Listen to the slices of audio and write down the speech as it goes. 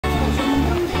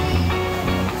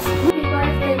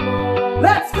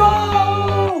Let's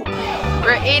go!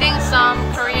 We're eating some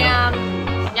Korean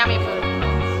yummy food.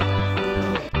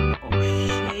 Oh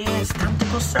shit, it's time to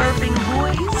go surfing,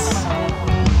 boys.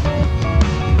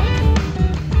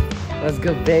 Let's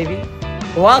go, baby.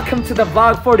 Welcome to the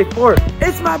vlog 44.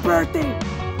 It's my birthday.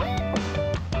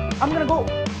 I'm gonna go.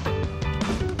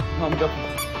 No, I'm joking.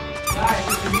 Guys,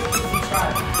 if you're new,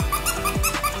 subscribe.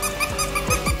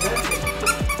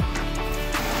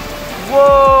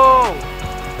 Whoa!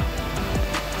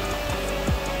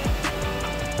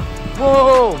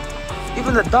 Whoa!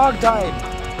 Even the dog died.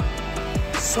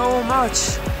 So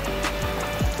much.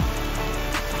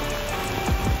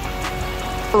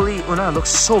 Holy, Una looks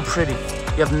so pretty.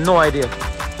 You have no idea.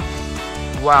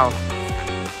 Wow.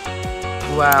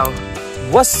 Wow.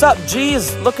 What's up,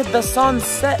 G's? Look at the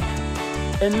sunset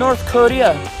in North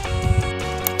Korea.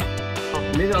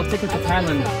 Maybe I'll take her to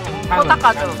Thailand. 코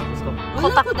닦아줘. Let's go.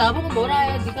 코 닦. 나보고 뭐라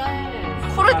해? 네가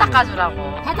해. 코를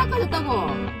닦아주라고. 다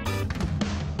닦아줬다고.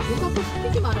 누가 또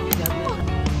시키지 마라 이제.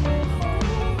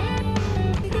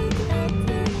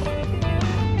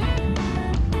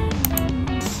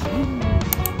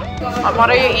 What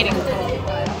are you eating?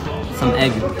 Some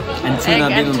egg and tuna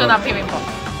Egg and bibimbap. tuna bibimbap.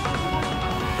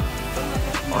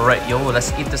 Alright, yo,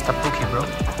 let's eat this tteokbokki, bro.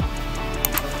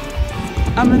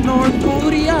 I'm in North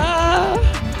Korea.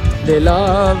 They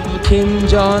love Kim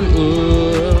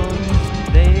Jong-un.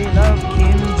 They love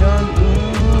Kim Jong-un.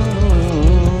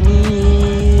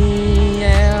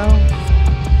 Yeah.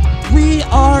 We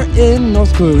are in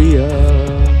North Korea.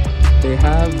 They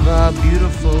have a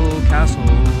beautiful castle.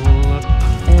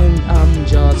 And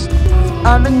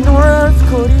I'm in North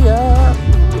Korea.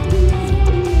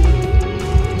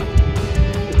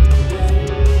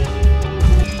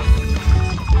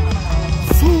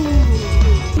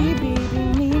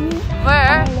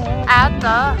 We're at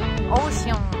the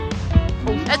ocean.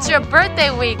 It's your birthday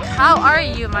week. How are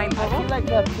you, my boo? Like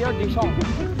the Pierre Deschamps.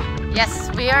 Yes,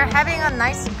 we are having a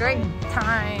nice, great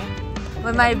time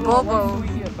with my bobo.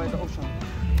 Here by the ocean.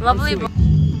 Lovely.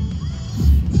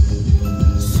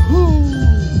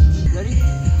 Ready?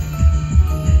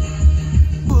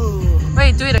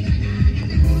 Wait, do it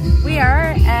again. We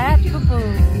are at Boo.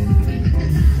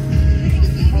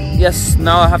 Yes,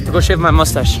 now I have to go shave my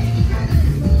mustache.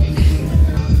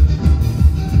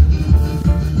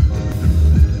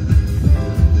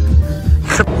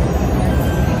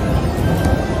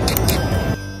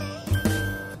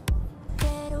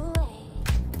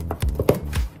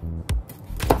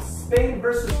 Spain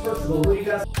versus Portugal, what do you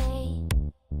guys?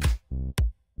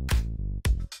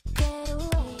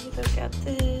 Look at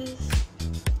this.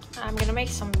 I'm gonna make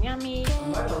some yummy.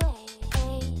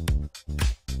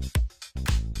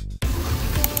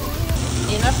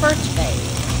 Dinner for today.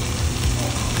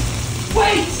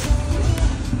 Wait!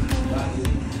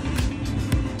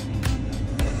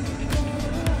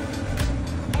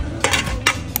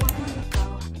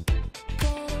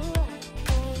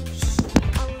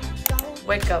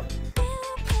 Wake up.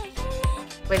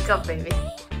 Wake up, baby.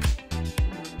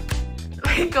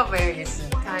 Wake up, baby. It's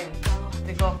time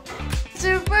to go. It's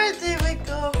your birthday, wake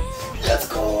up. Let's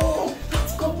go!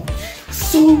 Let's go!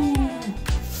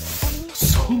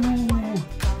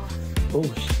 Oh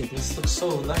shit, this looks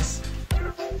so nice.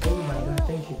 Oh my god,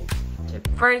 thank you. It's your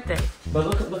birthday. But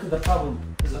look at the problem.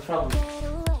 There's a problem.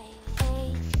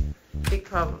 Big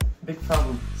problem. Big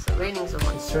problem. It's raining so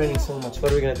much. It's raining so much.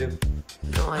 What are we gonna do?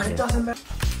 No But it idea. doesn't matter.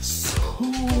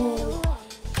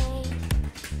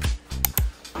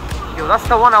 Yo, that's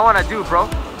the one I wanna do, bro.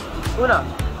 Una.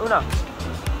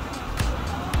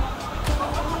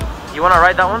 You wanna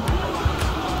ride that one?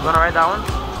 You wanna ride that one?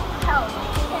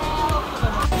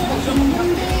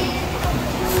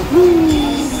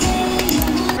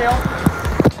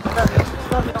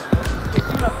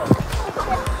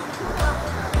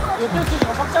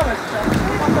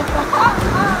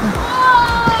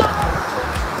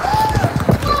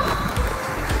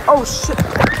 Oh shit!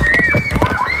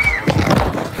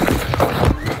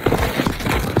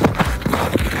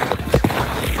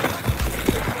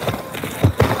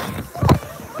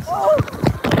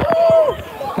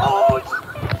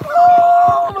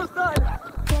 Almost died!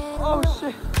 Oh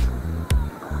shit!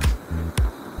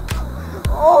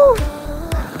 Oh!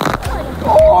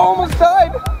 Almost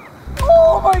died!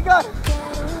 Oh my god!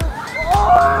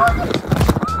 Oh!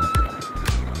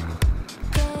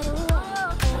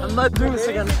 I'm not doing this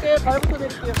again.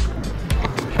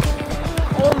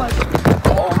 Oh my god!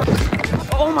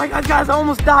 Oh my god, guys! I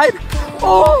almost died!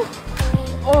 Oh!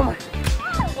 Oh my!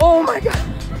 Oh my god!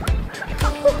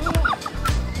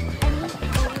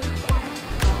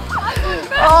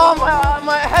 Oh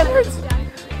my head hurts!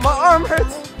 My arm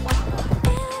hurts!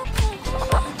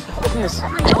 goodness.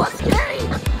 That was scary.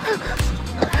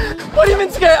 What do you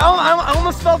mean scary? I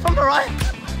almost fell from the ride.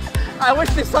 I wish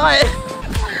they saw it.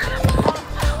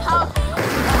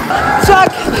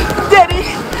 Chuck! Daddy!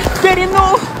 Daddy,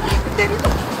 no! Daddy, no!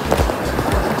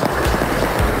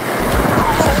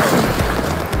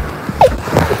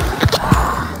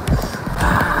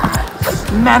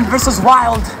 Man versus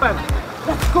wild.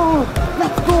 Let's go!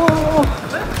 Let's go!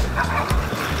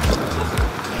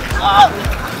 Oh.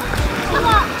 Come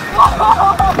on! Oh.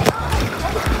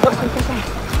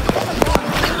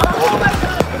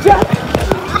 Jack!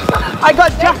 I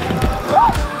got Jack!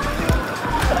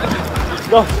 Let's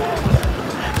go.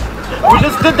 We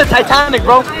just did the Titanic,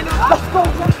 bro. Let's go,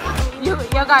 Jack. You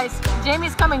guys,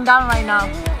 Jamie's coming down right now.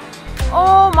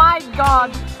 Oh my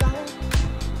god.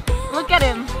 Look at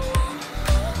him.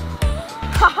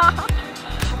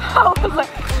 I was like,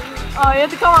 oh, you have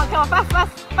to come on,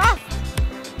 fast.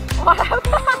 What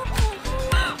happened?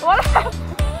 What happened?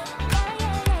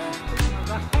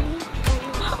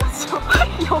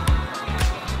 Yo.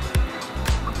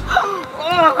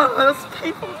 Oh, that's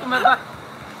painful for my back.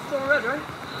 So red, right?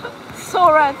 So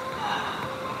red.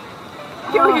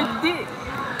 Yo, you did.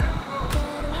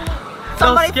 So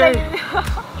Somebody scary. said.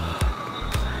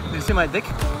 Did you see my dick?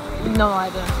 No, I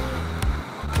didn't.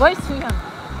 Where's Suyan?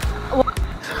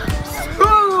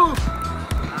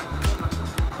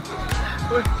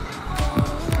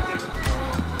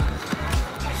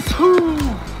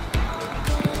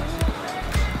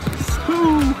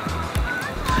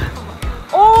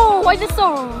 Oh, why is it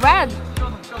so red?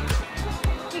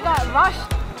 He got rushed.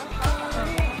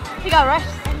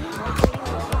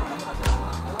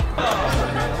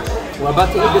 We're about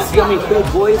to eat this yummy food,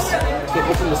 boys. Okay,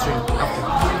 open the stream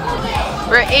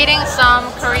after. We're eating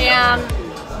some Korean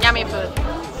yummy food.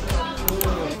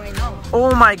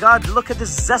 Oh my god, look at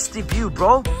this zesty view,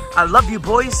 bro. I love you,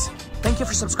 boys. Thank you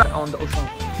for subscribing on the ocean.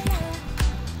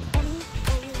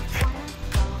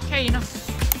 Okay, you know.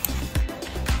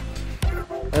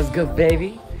 Let's go,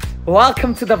 baby.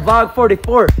 Welcome to the vlog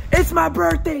 44. It's my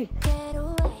birthday.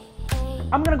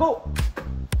 I'm gonna go.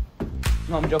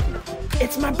 No, I'm joking.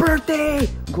 It's my birthday.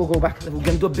 Go back. We're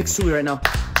gonna do a big suey right now.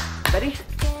 Ready?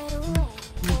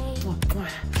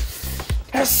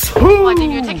 Yes. Oh, I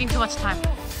think you're taking too much time.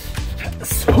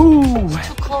 Too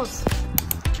close.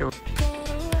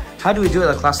 How do we do it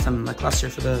like last time, like last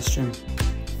year for the stream?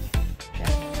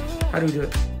 How do we do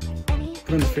it? Put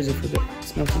it in the freezer for a bit.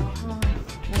 It's melting.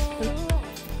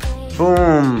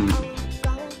 Boom.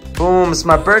 Boom, it's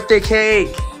my birthday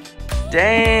cake.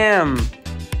 Damn.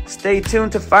 Stay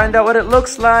tuned to find out what it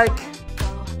looks like.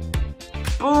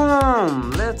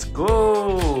 Boom. Let's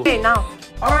go. Okay, now.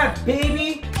 All right,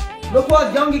 baby. Look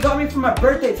what Youngie got me for my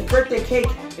birthday. It's a birthday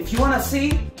cake. If you want to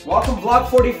see, welcome vlog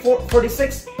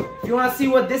 46. If you want to see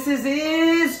what this is,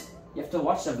 you have to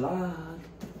watch the vlog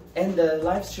and the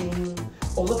live stream.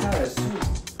 Oh, look how it's too.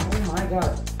 Oh my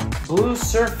god. Blue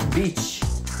Surf Beach.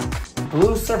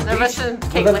 Blue Surf Beach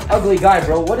with an ugly guy,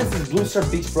 bro. What is this Blue Surf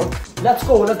Beach, bro? Let's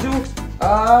go. Let's do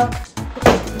oh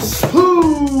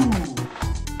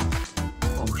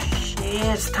shit,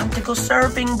 it's time to go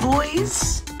surfing,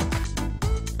 boys.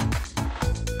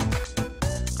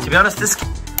 To be honest, this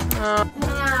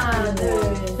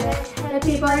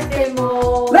Happy birthday,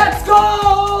 Mo. Let's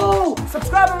go!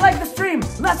 Subscribe and like the stream.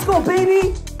 Let's go,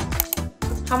 baby.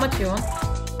 How much you want?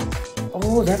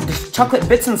 Oh, there's chocolate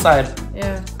bits inside.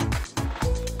 Yeah.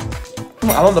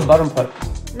 I want the bottom part.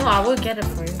 No, I will get it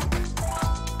for you.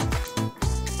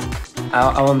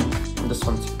 I want this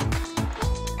one too.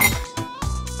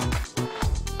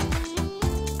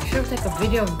 You should take a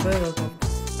video of burger.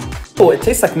 Oh, it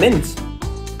tastes like mint.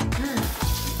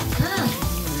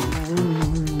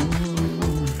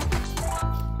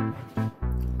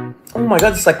 Oh my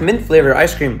god, it's like mint flavor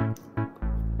ice cream.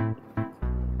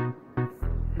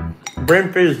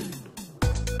 Brain freeze.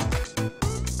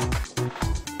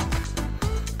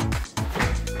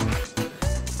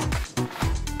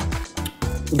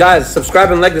 Guys,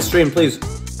 subscribe and like the stream, please.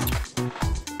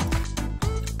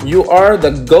 You are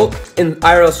the GOAT in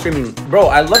IRL streaming. Bro,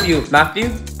 I love you, Matthew.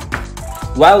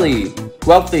 Wally,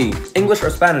 Wealthy, English or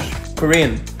Spanish?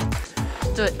 Korean.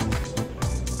 Do it.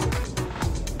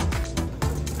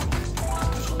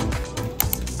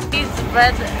 He's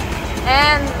red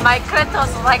and my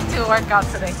Kratos like to work out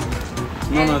today.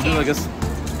 No, do I guess.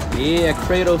 Yeah,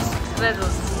 Kratos.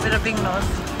 Kratos with a big nose.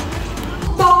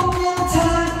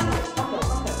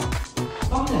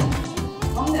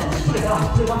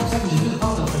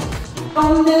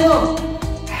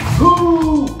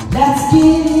 Let's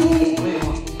get it.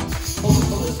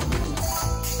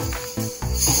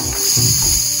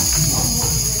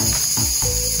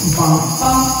 See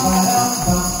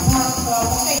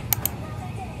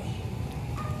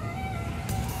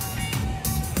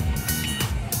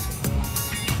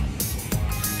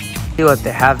what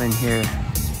they have in here.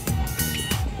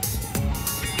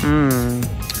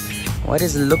 What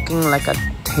is looking like a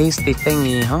tasty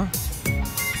thingy, huh?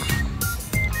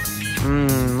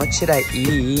 What should I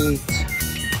eat?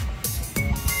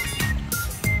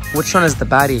 Which one is the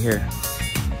baddie here?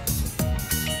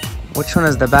 Which one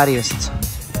is the baddiest?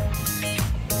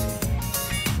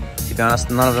 To be honest,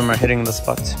 none of them are hitting the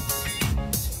spot.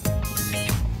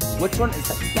 Which one is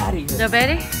the baddie here? The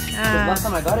Betty? Because last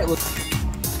time I got it was...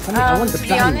 I want the to baddie.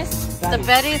 be honest, the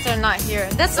Betties are not here.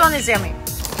 This one is yummy.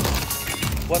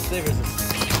 What flavor is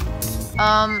this?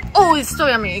 Oh, it's so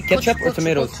yummy. Ketchup or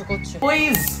tomatoes? Gochu.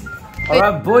 Boys!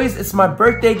 Alright, boys, it's my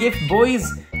birthday gift, boys.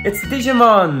 It's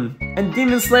Digimon and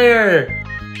Demon Slayer.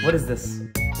 What is this?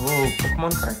 Oh,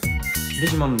 Pokemon card?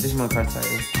 Digimon card,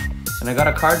 sorry. And I got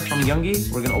a card from Youngie.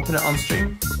 We're gonna open it on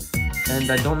stream. And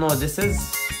I don't know what this is.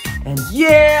 And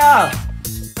yeah!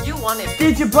 You wanted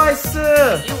this.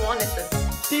 Digibice! You wanted this.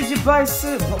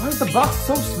 Digibice! But why is the box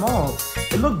so small?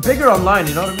 It looked bigger online,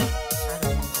 you know what I mean?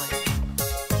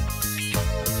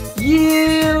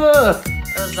 Yeah!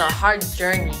 It was a hard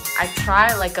journey. I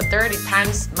tried like 30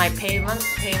 times my payment.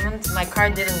 My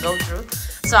card didn't go through.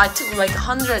 So I took like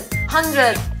 100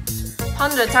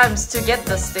 times to get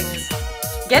this thing.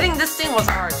 Getting this thing was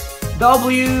hard.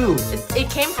 W! It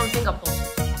came from Singapore.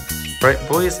 Right,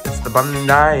 boys, it's the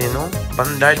Bandai, you know?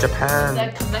 Bandai Japan.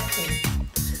 They're connecting.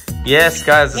 Yes,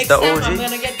 guys, it's Next the time OG. I'm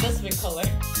gonna get this with color.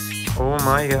 Oh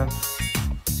my god.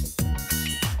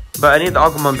 But I need the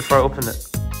Agumon before I open it.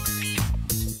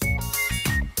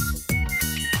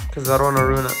 Because I don't want to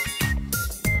ruin it.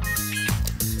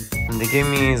 And they gave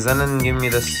me Zenon, give me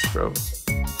this, bro.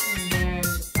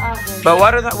 But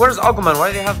why do that? Where's Agumon?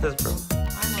 Why do they have this, bro?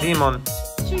 Demon.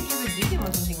 Should give it Digimon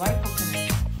or something. Why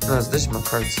Pokemon? No, it's Digimon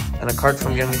cards. And a card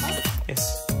from Youngie.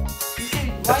 Yes. You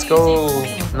said, Let's go.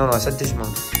 No, I said Digimon.